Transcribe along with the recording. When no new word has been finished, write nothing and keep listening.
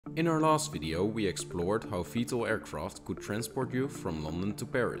In our last video we explored how VTOL aircraft could transport you from London to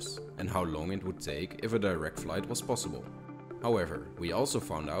Paris and how long it would take if a direct flight was possible. However, we also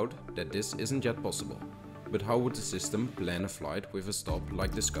found out that this isn't yet possible. But how would the system plan a flight with a stop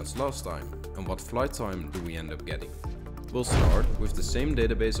like discussed last time, and what flight time do we end up getting? We'll start with the same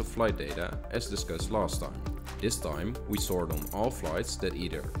database of flight data as discussed last time. This time we sort on all flights that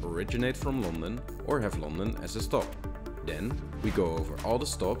either originate from London or have London as a stop. Then we go over all the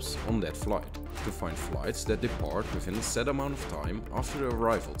stops on that flight to find flights that depart within a set amount of time after the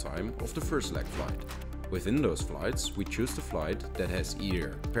arrival time of the first leg flight. Within those flights we choose the flight that has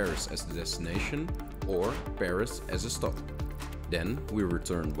either Paris as the destination or Paris as a stop. Then we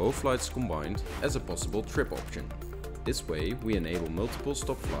return both flights combined as a possible trip option. This way we enable multiple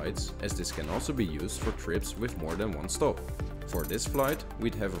stop flights, as this can also be used for trips with more than one stop. For this flight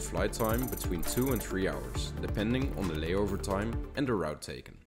we'd have a flight time between 2 and 3 hours, depending on the layover time and the route taken.